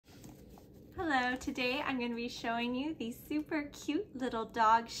Hello, today I'm going to be showing you these super cute little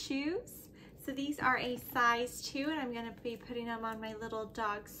dog shoes. So these are a size 2 and I'm going to be putting them on my little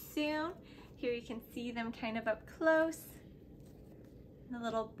dog soon. Here you can see them kind of up close, the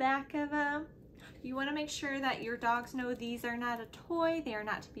little back of them. You want to make sure that your dogs know these are not a toy, they are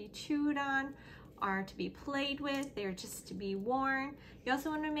not to be chewed on or to be played with, they're just to be worn. You also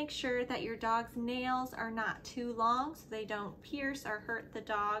want to make sure that your dog's nails are not too long so they don't pierce or hurt the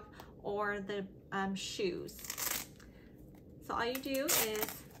dog or the shoes. So all you do is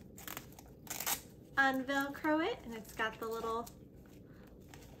unvelcro it, and it's got the little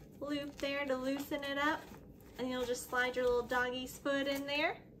loop there to loosen it up, and you'll just slide your little doggy's foot in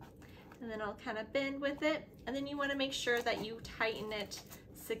there, and then it'll kind of bend with it, and then you want to make sure that you tighten it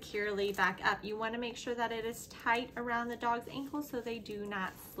securely back up. You want to make sure that it is tight around the dog's ankles so they do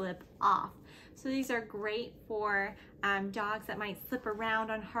not slip off. So these are great for dogs that might slip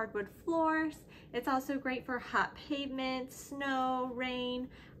around on hardwood floors. It's also great for hot pavement, snow, rain.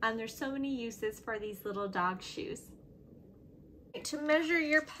 There's so many uses for these little dog shoes. To measure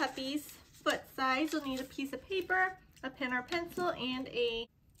your puppy's foot size, you'll need a piece of paper, a pen or pencil, and a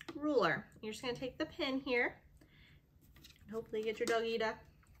ruler. You're just going to take the pen here, and hopefully get your doggy to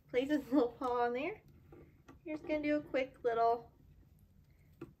place his little paw on there. You're just going to do a quick little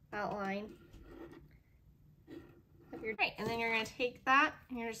outline of your, right, and then you're going to take that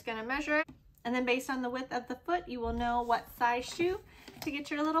and you're just going to measure it, and then based on the width of the foot you will know what size shoe to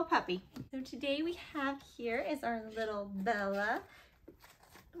get your little puppy. So today we have here is our little Bella.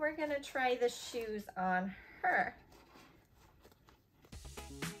 We're going to try the shoes on her.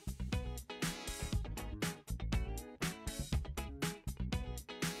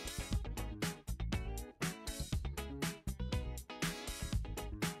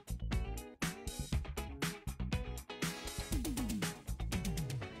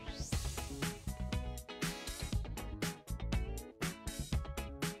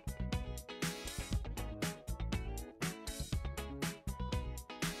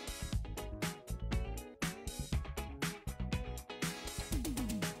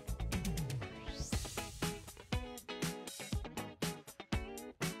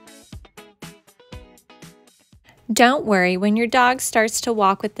 Don't worry when your dog starts to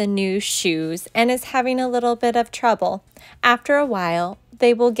walk with the new shoes and is having a little bit of trouble. After a while,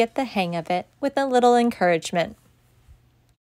 they will get the hang of it with a little encouragement.